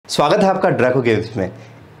स्वागत है आपका ड्रैको गेम्स में।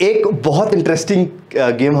 एक बहुत इंटरेस्टिंग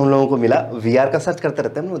गेम हम लोगों को मिला। वीआर का सर्च करते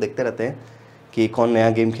रहते हैं हम लोग, देखते रहते हैं कि कौन नया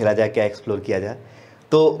गेम खेला जाए, क्या एक्सप्लोर किया जाए।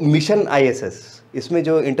 तो मिशन आईएसएस, इसमें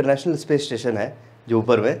जो इंटरनेशनल स्पेस स्टेशन है जो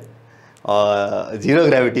ऊपर में और ज़ीरो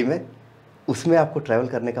ग्रेविटी में, उसमें आपको ट्रैवल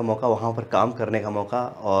करने का मौका, वहाँ पर काम करने का मौका।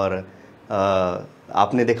 और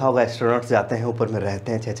आपने देखा होगा एस्ट्रोनॉट्स जाते हैं ऊपर में,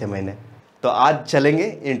 रहते हैं 6-6 महीने। तो आज चलेंगे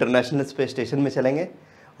इंटरनेशनल स्पेस स्टेशन में, चलेंगे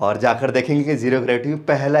और जाकर देखेंगे कि ज़ीरो ग्रेविटी में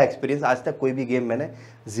पहला एक्सपीरियंस। आज तक कोई भी गेम मैंने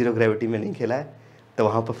ज़ीरो ग्रेविटी में नहीं खेला है, तो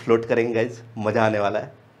वहाँ पर फ्लोट करेंगे गाइज, मज़ा आने वाला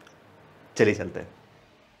है। चलिए चलते हैं।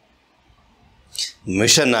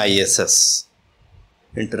 Mission ISS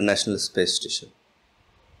international space station.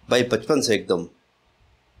 भाई बचपन से एकदम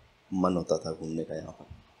मन होता था घूमने का यहाँ पर।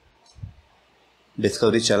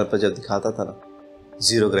 डिस्कवरी चैनल पर जब दिखाता था ना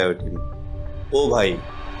ज़ीरो ग्रेविटी में, ओ भाई,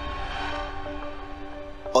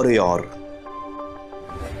 अरे यार,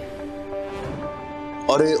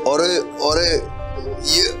 अरे अरे अरे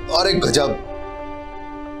ये, अरे गजब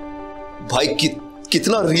भाई,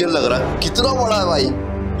 कितना रियल लग रहा है, कितना बड़ा है भाई।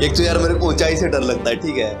 एक तो यार मेरे को ऊंचाई से डर लगता है,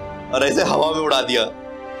 ठीक है, और ऐसे हवा में उड़ा दिया।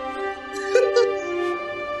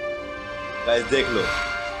 गाइस देख लो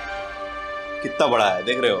कितना बड़ा है,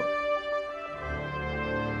 देख रहे हो?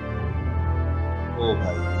 ओ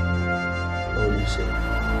भाई, होली शिट।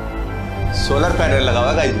 सोलर पैनल लगा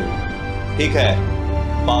हुआ गाइस, ठीक है,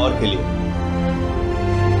 पावर के लिए।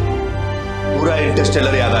 पूरा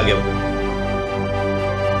इंटरस्टेलर याद आ गया मुझे।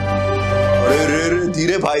 अरे रे रे,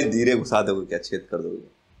 धीरे भाई, धीरे घुसा दोगे क्या, छेद कर दोगे।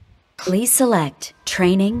 Please select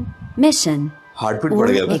training, mission, heartbeat बढ़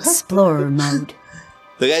गया explorer mode.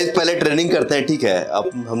 तो गाइस पहले ट्रेनिंग करते हैं, ठीक है। अब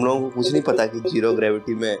हम लोगों को कुछ नहीं पता कि जीरो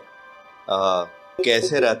ग्रेविटी में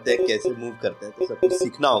कैसे रहते हैं, कैसे मूव करते हैं, तो सब कुछ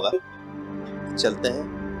सीखना होगा। चलते हैं,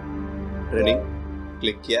 ट्रेनिंग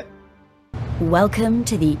क्लिक किया। Welcome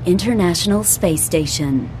to the International Space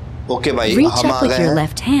Station. Okay भाई, Reach हम up आ with गए your हैं।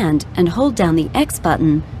 left hand and hold down the X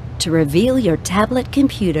button to reveal your tablet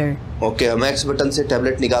computer. Okay, हम एक्स बटन से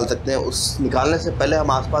टैबलेट निकाल सकते हैं। उस निकालने से पहले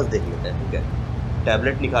हम आसपास देख लेते हैं, ठीक है।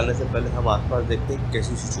 टैबलेट निकालने से पहले हम आसपास देखते हैं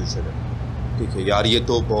कैसी सिचुएशन है, ठीक है। यार ये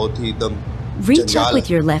तो बहुत ही एकदम Reach up with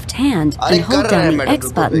your left hand and hold down the X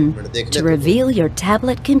button to reveal your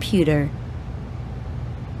tablet computer.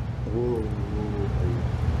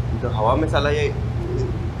 तो हवा में साला ये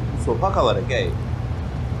सोफा कवर है क्या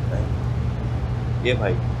ये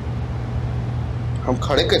भाई? हम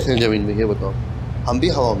खड़े कैसे हैं जमीन में, ये बताओ? हम भी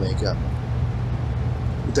हवा में है क्या?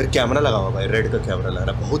 इधर कैमरा लगा हुआ भाई, रेड का कैमरा लग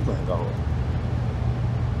रहा है, बहुत महंगा होगा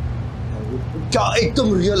क्या।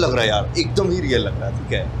 एकदम रियल लग रहा है यार, एकदम ही रियल लग रहा है,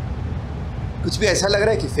 ठीक है। कुछ भी ऐसा लग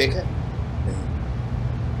रहा है कि फेक है नहीं।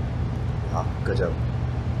 हाँ गजब।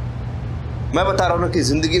 मैं बता रहा हूँ ना कि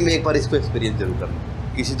जिंदगी में एक बार इसको एक्सपीरियंस जरूर करना।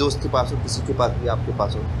 किसी दोस्त के पास हो, किसी के पास भी, आपके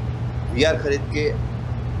पास हो, वीआर खरीद के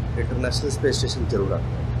इंटरनेशनल स्पेस स्टेशन जरूर आना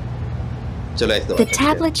है। चलो एक The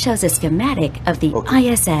tablet shows a schematic of the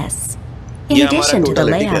ISS. In addition to the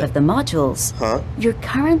layout of the modules, your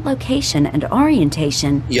current location and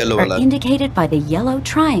orientation are indicated by the yellow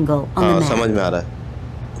triangle on the map. समझ में आ रहा है,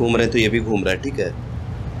 घूम रहे तो ये भी घूम रहा है, ठीक है।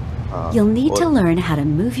 You'll need to learn how to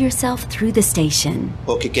move yourself through the station.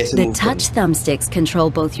 Okay, कैसे the move touch thumbsticks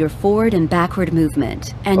control both your forward and backward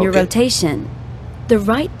movement and your rotation. The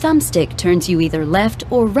right thumbstick turns you either left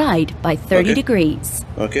or right by 30 degrees.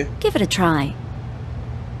 Okay. Give it a try.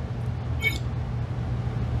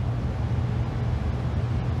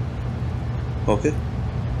 Okay.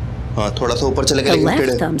 हाँ, थोड़ा सा ऊपर चले गए। The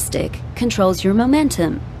left thumbstick controls your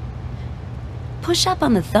momentum. Push up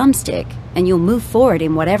on the thumbstick and you'll move forward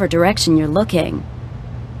in whatever direction you're looking.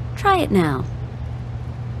 Try it now.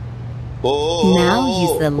 Now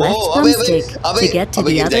use the left thumbstick to get to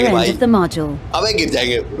the other end of the module. अबे गिर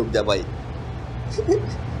जाएंगे, रुक जा भाई।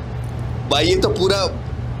 भाई ये तो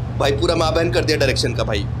पूरा माँ बहन कर दिया डायरेक्शन का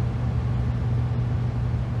भाई।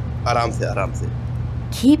 आराम से, आराम से।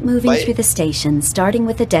 Keep moving through the station, starting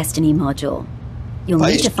with the Destiny module. You'll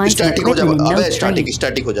need to find some equipment in no tree.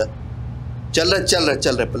 Static हो जा। चल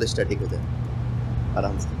रहा, पहले स्टैटिक हो जा,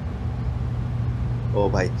 आराम से। ओ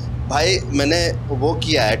भाई मैंने वो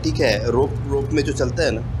किया है, ठीक है। रोप में जो चलता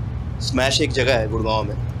है ना, स्मैश एक जगह है गुड़गांव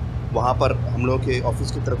में, वहाँ पर हम लोगों के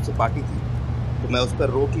ऑफिस की तरफ से पार्टी थी, तो मैं उस पर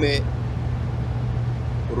रोप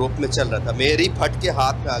में चल रहा था। मेरी फट के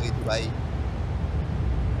हाथ में आ गई थी भाई।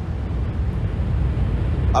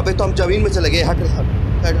 अबे तो हम जमीन में चले गए। हट।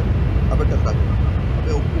 अबे टकरा,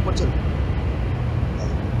 अबे ऊपर चल।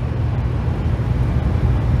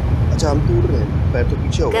 अच्छा हम टूट रहे हैं, पैर तो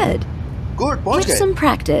पीछे हो गए। Good. With some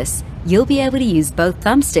practice, you'll be able to use both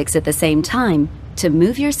thumbsticks at the same time to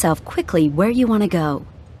move yourself quickly where you want to go.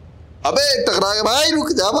 अबे टकरा गया भाई,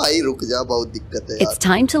 रुक जा, बहुत दिक्कत है यार। It's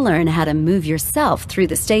time to learn how to move yourself through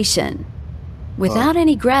the station. Without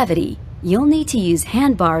any gravity, you'll need to use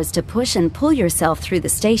handbars to push and pull yourself through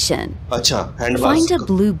the station. अच्छा, handbars. Find a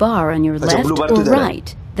blue bar on your left or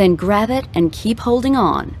right, then grab it and keep holding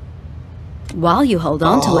on. While you hold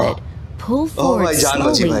on to it, pull forward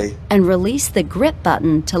slowly and release the grip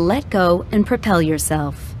button to let go and propel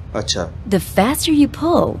yourself. अच्छा. The faster you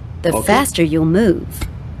pull, the faster you'll move.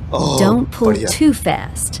 Don't pull too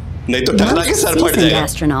fast. नहीं तो टकरा के sir फट जाएगा.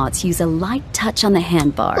 Astronauts use a light touch on the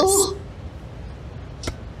handbars.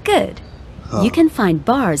 Good. You can find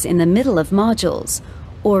bars in the middle of modules,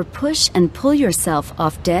 or push and pull yourself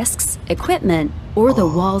off desks, equipment, or the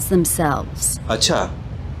walls themselves. अच्छा.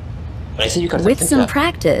 ऐसे भी कर सकते हैं. With some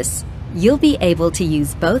practice, you'll be able to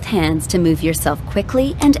use both hands to move yourself quickly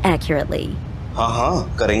and accurately.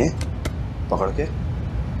 हाँ, करेंगे. पकड़ के.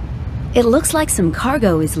 It looks like some cargo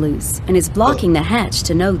is loose and is blocking the hatch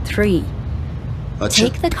to node 3.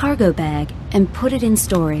 Take the cargo bag and put it in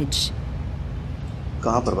storage.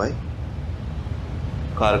 कहाँ पर भाई?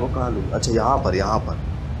 Cargo कहाँ लूँ? अच्छा यहाँ पर.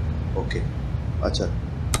 ओके. अच्छा.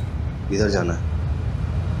 इधर जाना है.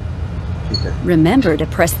 ठीक है. Remember to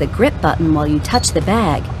press the grip button while you touch the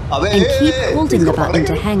bag and keep holding the button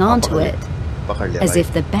to hang on to it, as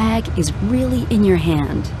if the bag is really in your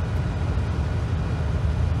hand.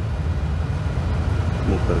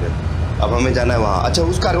 कर गया. अब हमें जाना है वहाँ. अच्छा,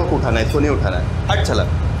 उस कार्गो को उठाना है, इसको नहीं उठाना है. हट चला,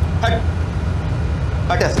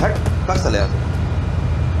 हट ऐसे, कर चले यार.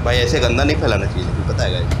 भाई ऐसे गंदा नहीं फैलाना चाहिए, तुम पता है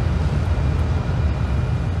गाइस.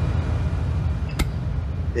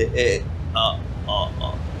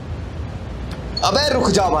 अबे रुक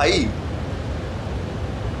जा भाई,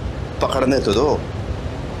 पकड़ने तो दो.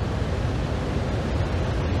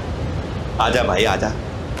 आजा भाई आजा.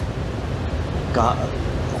 कहाँ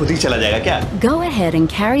खुद ही चला जाएगा क्या? Go ahead and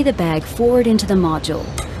carry the bag forward into the module,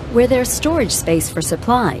 where there's storage space for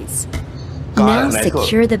supplies. Now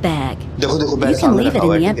secure the bag. You can leave it in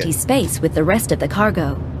the empty space with the rest of the cargo.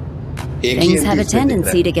 Things have a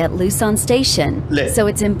tendency to get loose on station, so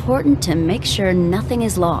it's important to make sure nothing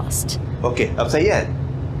is lost. Okay, अब सही है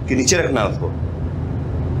कि नीचे रखना उसको.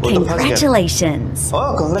 Congratulations!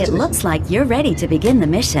 It looks like you're ready to begin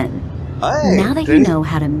the mission. Now that you know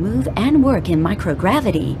how to move and work in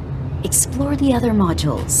microgravity, explore the other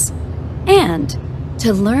modules. And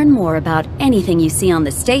to learn more about anything you see on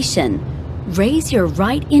the station, raise your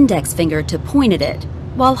right index finger to point at it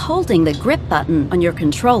while holding the grip button on your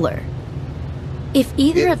controller. If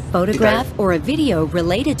either a photograph or a video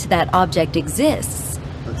related to that object exists,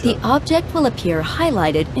 the object will appear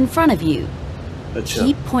highlighted in front of you.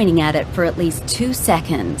 Keep pointing at it for at least 2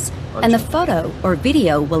 seconds, and the photo or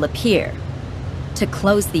video will appear. To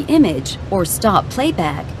close the image or stop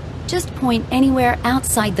playback, just point anywhere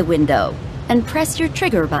outside the window and press your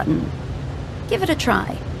trigger button. Give it a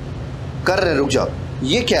try. कर रहे, रुक जाओ.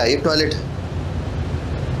 ये क्या? ये toilet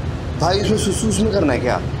भाई, इसमें सुसूस में करना है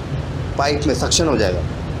क्या? पाइप में सक्शन हो जाएगा.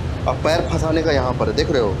 अब पैर फंसाने का यहाँ पर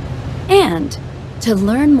देख रहे हो. And to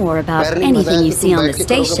learn more about anything you see on the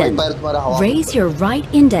station, raise your right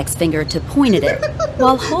index finger to point at it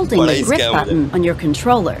while holding the grip button on your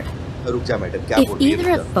controller. If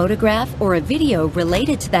either a photograph or a video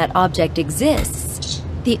related to that object exists,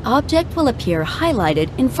 the object will appear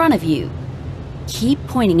highlighted in front of you. Keep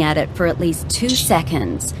pointing at it for at least 2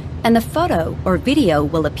 seconds, and the photo or video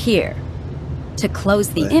will appear. To close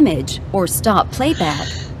the image or stop playback,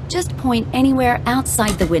 just point anywhere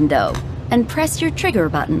outside the window and press your trigger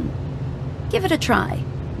button. Give it a try.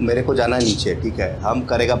 मेरे को जाना है नीचे, ठीक है. हम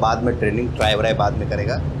करेगा बाद में ट्रेनिंग, ट्राई वराई बाद में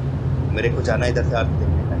करेगा. मेरे को जाना है इधर से आगे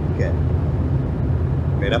देखने का, ठीक है.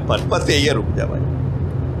 मेरा पर्पस यही है. रुक जा भाई.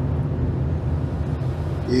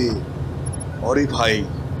 ये और भाई,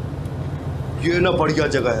 ये ना बढ़िया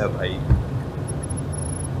जगह है भाई.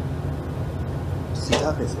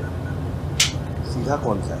 सीधा कैसे? सीधा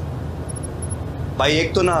कौन सा है भाई?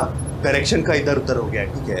 एक तो ना डायरेक्शन का इधर उधर हो गया,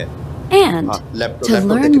 ठीक है. And to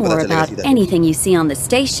learn more about anything you see on the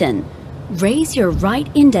station, raise your right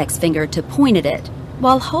index finger to point at it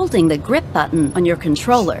while holding the grip button on your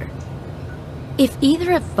controller. If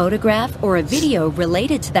either a photograph or a video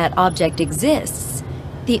related to that object exists,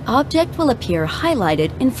 the object will appear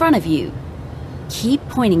highlighted in front of you. Keep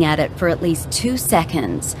pointing at it for at least 2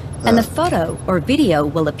 seconds, and the photo or video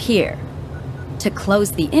will appear. To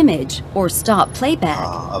close the image or stop playback,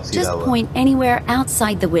 just point anywhere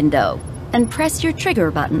outside the window and press your trigger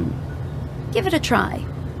button. Give it a try.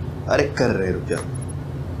 अरे कर रहे, रुक जा.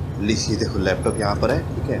 लीजिए देखो, laptop यहाँ पर है,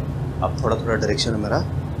 ठीक है. अब थोड़ा थोड़ा डायरेक्शन मेरा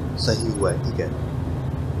सही हुआ है, ठीक है.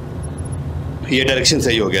 ये डायरेक्शन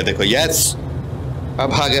सही हो गया, देखो. यस,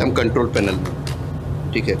 अब आ गए हम कंट्रोल पैनल में,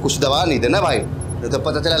 ठीक है। कुछ दबा नहीं देना भाई, नहीं तो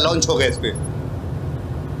पता चला लॉन्च हो गया इस पे।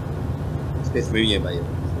 स्पेस में ही है भाई,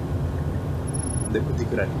 देखो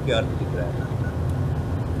दिख रहा है क्या दिख रहा है।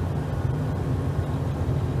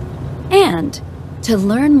 And to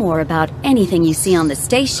learn more about anything you see on the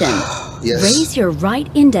station, yes. Raise your right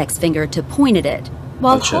index finger to point at it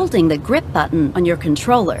while holding the grip button on your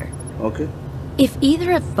controller. Okay. If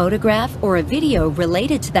either a photograph or a video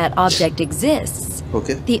related to that object exists,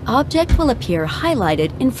 the object will appear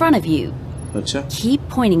highlighted in front of you. Achha. Keep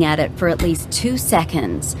pointing at it for at least 2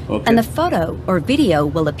 seconds, and the photo or video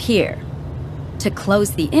will appear. To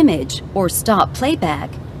close the image or stop playback,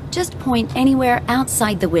 just point anywhere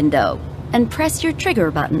outside the window and press your trigger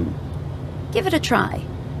button. Give it a try.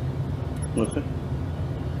 Okay.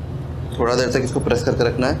 थोड़ा देर तक इसको press करके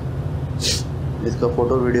रखना है। इसका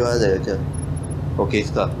photo video आ जाएगा क्या? Okay,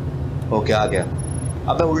 इसका ओके आ गया।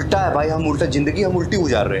 अबे उल्टा है भाई, हम उल्टा जिंदगी हम उल्टी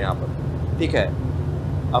गुजार रहे हैं यहाँ पर, ठीक है।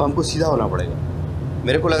 अब हमको सीधा होना पड़ेगा।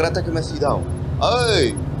 मेरे को लग रहा था कि मैं सीधा हूँ। ओए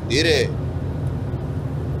धीरे,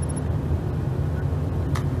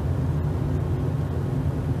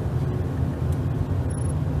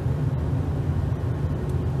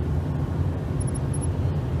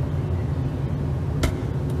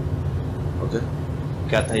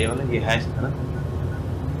 क्या था ये वाला? ये हैश था ना,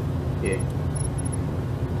 ये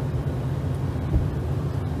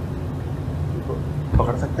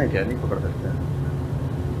पकड़ सकते हैं क्या? नहीं पकड़ सकते हैं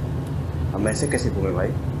हम। ऐसे कैसे घूमे भाई?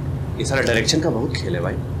 ये सारा डायरेक्शन का बहुत खेल है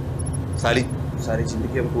भाई। सारी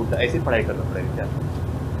जिंदगी हमको ऐसे पढ़ाई करना पड़ेगा क्या?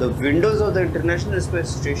 The Windows of the international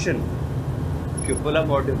space station cupola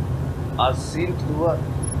module are seen through a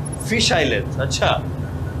fish island. अच्छा,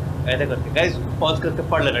 ऐसा करके गाइस पॉज करके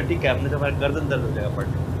पढ़ लेना, ठीक है। आपने तो हमारा गर्दन दर्द हो जाएगा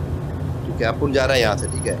पढ़ने, ठीक है। अपन जा रहा है यहाँ से,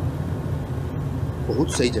 ठीक है।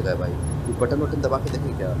 बहुत सही जगह है भाई। ये बटन दबा के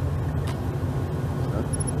देखें क्या? हाँ?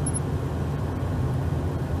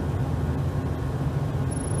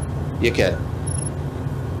 ये क्या है?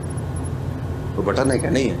 वो बटन है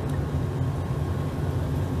क्या? नहीं है।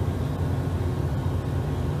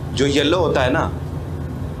 जो येलो होता है ना,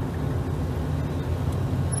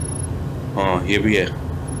 हाँ ये भी है।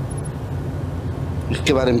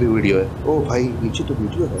 इसके बारे में भी वीडियो है। ओ भाई नीचे तो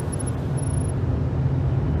वीडियो है।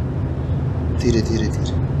 धीरे धीरे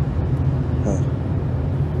धीरे, हाँ।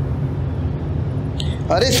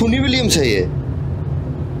 अरे सुनी विलियम्स है ये।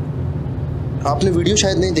 आपने वीडियो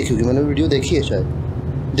शायद नहीं देखी होगी, मैंने वीडियो देखी है, शायद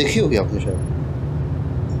देखी होगी आपने शायद।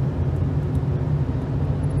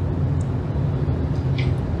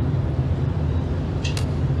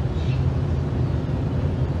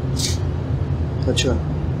 अच्छा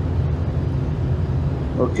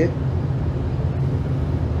ओके,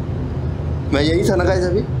 मैं यही था ना गाइस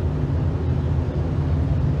अभी।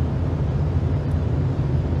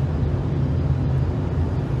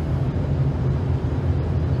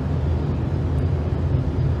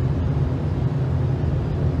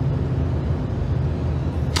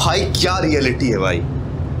 भाई क्या रियलिटी है भाई।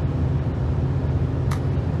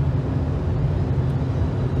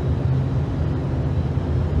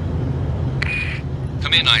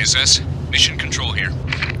 Come in, ISS. Mission Control here.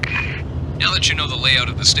 Now that you know the layout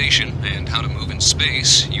of the station and how to move in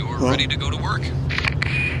space, you're ready to go to work.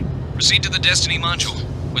 Proceed to the Destiny module.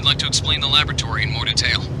 We'd like to explain the laboratory in more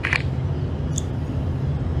detail.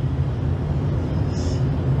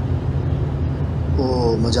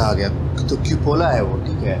 ओह मजा आ गया। तो cupola है वो,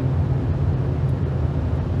 ठीक है।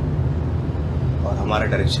 और हमारा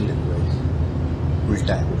direction देखो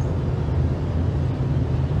उल्टा है।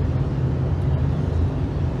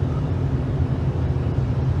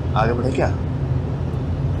 आगे बढ़े क्या?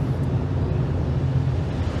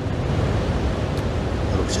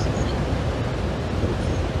 रुक जा,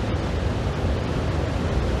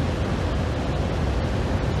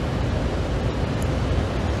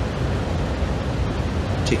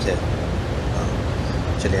 ठीक है। हाँ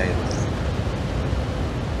चले आगे बढ़ते हैं।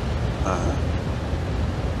 हाँ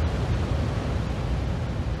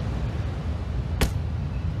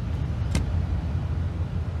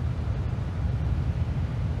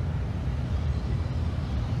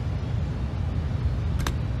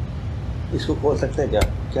इसको खोल सकते हैं क्या?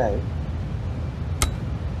 क्या है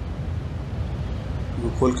वो?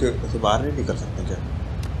 खोल के ऐसे बाहर नहीं निकल सकते क्या?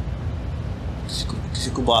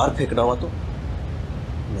 किसी को बाहर फेंकना हुआ तो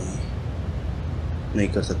नहीं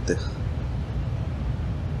कर सकते।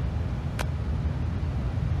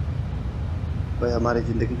 भाई हमारी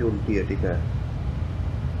जिंदगी जो उल्टी है, ठीक है।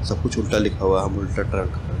 सब कुछ उल्टा लिखा हुआ है, हम उल्टा ट्रैवल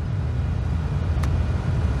कर रहे हैं।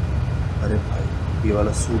 अरे भाई ये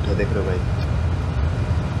वाला सूट है, देख रहे हो भाई?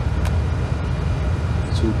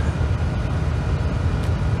 सूट है,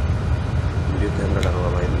 वीडियो कैमरा लगा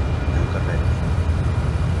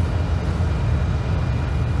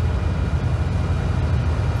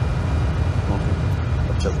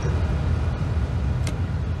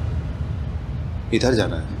इधर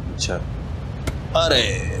जाना है। अच्छा, अरे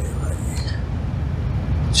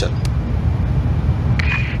चल।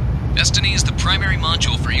 Destiny is the primary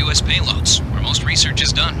module for US payloads, where most research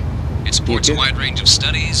is done. It supports a wide range of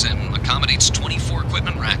studies and accommodates 24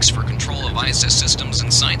 equipment racks for control of ISS systems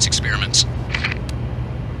and science experiments.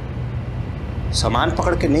 सामान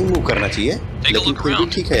पकड़ के नहीं move करना चाहिए, लेकिन फिर भी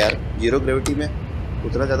ठीक है यार, जीरो ग्रेविटी में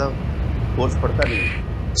उतना ज़्यादा फोर्स पड़ता नहीं है।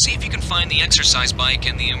 See if you can find the exercise bike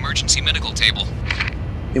in the emergency medical table.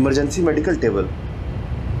 Emergency medical table,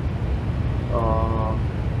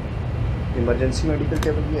 emergency medical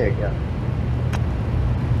table ये है क्या?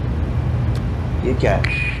 ये क्या है?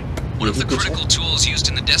 One of the critical tools used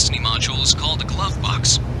in the Destiny module is called a glove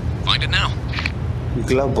box. Find it now.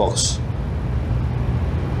 Glove box.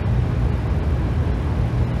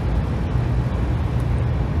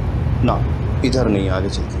 ना, इधर नहीं, आगे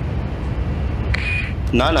चलते।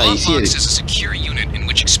 ना इसी is a secure unit in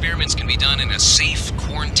which experiments can be done in a safe,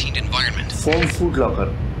 quarantined environment. Foam food locker.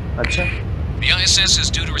 अच्छा। The ISS is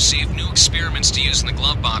due to receive new experiments to use in the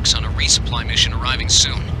glove box on a resupply mission arriving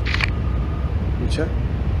soon. अच्छा।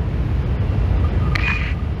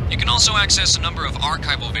 You can also access a number of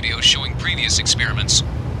archival videos showing previous experiments.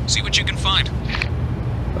 See what you can find.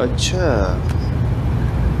 अच्छा।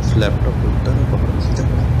 Laptop उल्टा नहीं पकड़ सीधा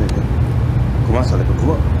घुमा साले को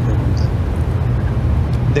घुमा।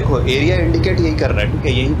 देखो एरिया इंडिकेट यही कर रहा है, ठीक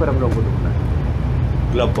है, यहीं पर हम लोगों को ढूंढना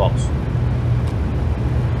है। Glove box,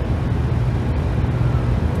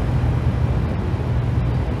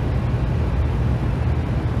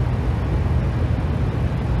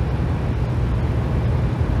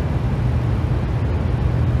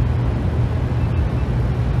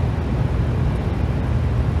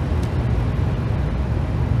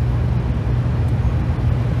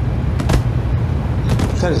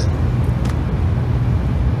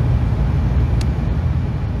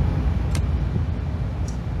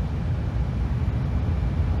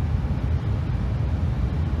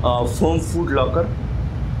 foam food locker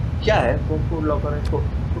क्या है? फोम फूड लॉकर है, इसको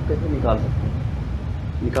कैसे निकाल सकते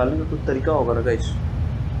हैं? निकालने का कुछ तरीका होगा ना गाइस?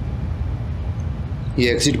 ये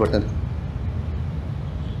एग्जिट बटन,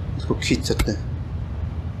 इसको खींच सकते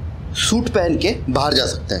हैं, सूट पहन के बाहर जा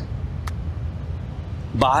सकते हैं।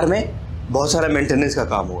 बाहर में बहुत सारा मेंटेनेंस का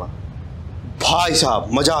काम होगा भाई साहब,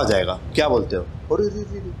 मजा आ जाएगा। क्या बोलते हो? और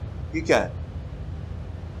ये क्या है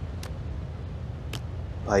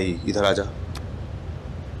भाई? इधर आ जा।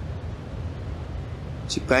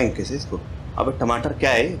 चिपकाएंगे कैसे इसको? अब टमाटर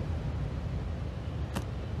क्या है?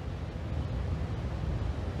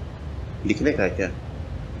 लिखने का है क्या?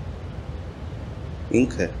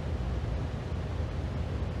 इंक है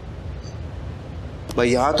भाई।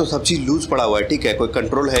 यहाँ तो सब चीज लूज पड़ा हुआ है, ठीक है, कोई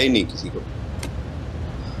कंट्रोल है ही नहीं किसी को।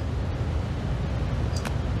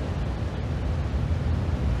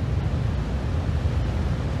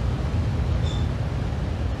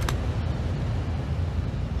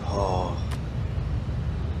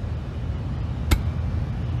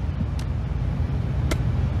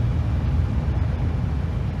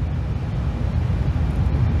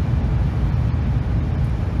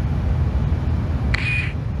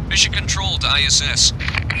 Mission Control to ISS.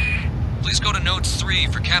 Please go to Node 3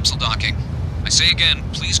 for capsule docking. I say again,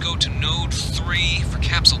 please go to Node 3 for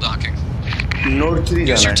capsule docking. Node 3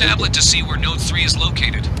 Use your tablet to see where Node 3 is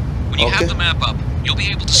located. When you have the map up, you'll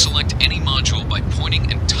be able to select any module by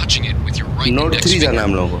pointing and touching it with your right index finger,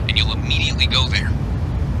 and you'll immediately go there.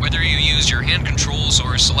 Whether you use your hand controls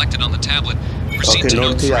or select it on the tablet, proceed to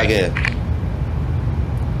Node 3.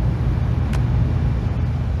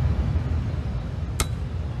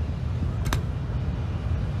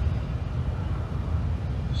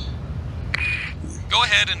 Go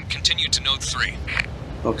ahead and continue to Node 3.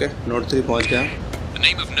 Okay, Node 3 पहुंच गया। The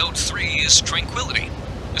name of Node 3 is Tranquility.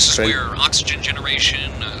 This is where oxygen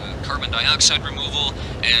generation, carbon dioxide removal,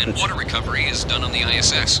 and water recovery is done on the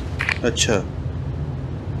ISS. अच्छा,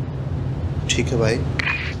 ठीक है भाई।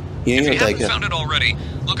 If you haven't found it already,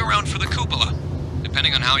 look around for the cupola.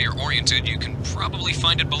 Depending on how you're oriented, you can probably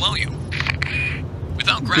find it below you.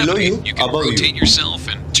 Without gravity, you can rotate yourself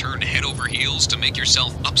and turn head over heels to make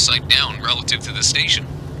yourself upside down relative to the station.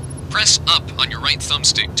 Press up on your right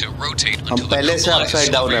thumbstick to rotate until the cupola is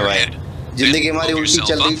above your head. जिंदगी हमारी उल्टी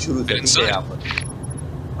चल रही शुरू से ठीक है यहाँ पर।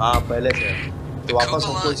 हाँ पहले से। The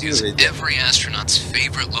cupola is every astronaut's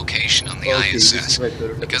favorite location on the ISS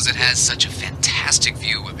because it has such a fantastic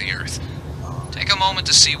view of the Earth. Take a moment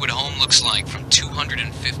to see what home looks like from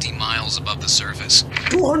 250 miles above the surface.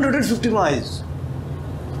 250 miles.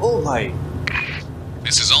 Oh bhai.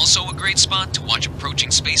 This is also a great spot to watch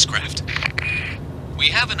approaching spacecraft. We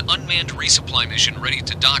have an unmanned resupply mission ready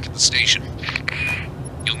to dock at the station.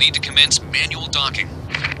 you'll need to commence manual docking.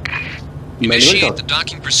 Initiate the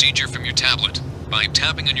docking procedure from your tablet by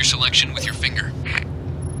tapping on your selection with your finger.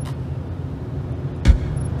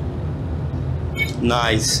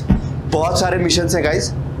 Nice. बहुत सारे missions हैं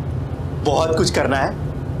guys, बहुत कुछ करना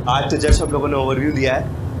है। आज तो just हम लोगों ने ओवरव्यू दिया है,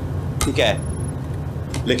 ठीक है,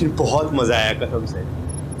 लेकिन बहुत मजा आया कसम से।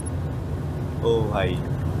 ओ भाई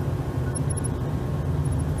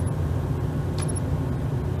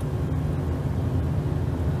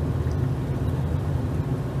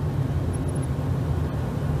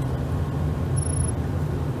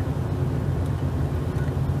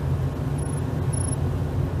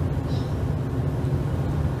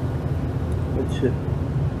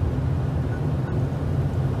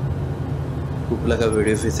कुपला का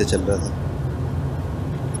वीडियो फिर से चल रहा था।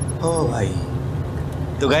 ओ भाई,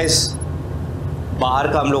 तो गाइस बाहर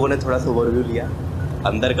का हम लोगों ने थोड़ा सा ओवरव्यू लिया,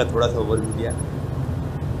 अंदर का थोड़ा सा ओवरव्यू लिया।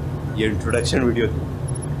 ये इंट्रोडक्शन वीडियो थी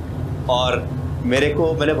और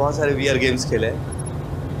मैंने बहुत सारे VR गेम्स खेले।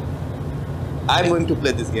 I am going to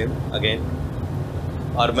play this game again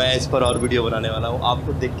और मैं इस पर और वीडियो बनाने वाला हूँ।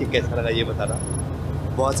 आपको देख के कैसा लगा ये बताना।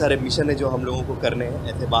 बहुत सारे मिशन है जो हम लोगों को करने हैं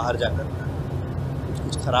ऐसे बाहर जाकर।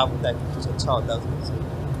 कुछ खराब होता है, कुछ अच्छा होता है उसमें।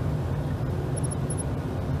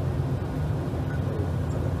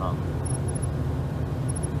 हाँ,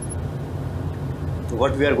 तो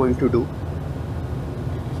what we are going to do,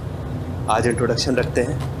 आज इंट्रोडक्शन रखते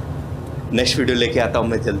हैं। नेक्स्ट वीडियो लेके आता हूँ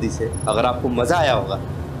मैं जल्दी से। अगर आपको मज़ा आया होगा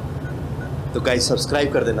तो गाइस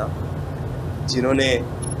सब्सक्राइब कर देना, जिन्होंने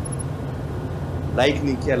लाइक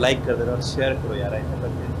नहीं किया लाइक कर देना और शेयर करो यार। ऐसा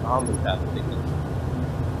करके कहाँ मिलता है आपको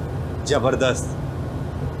देखने। ज़बरदस्त,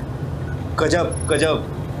 गजब गजब,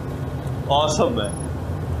 ऑसम है।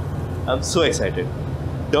 I am so excited.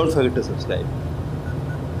 Don't forget to subscribe.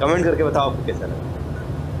 Comment करके बताओ आपको कैसा लगा।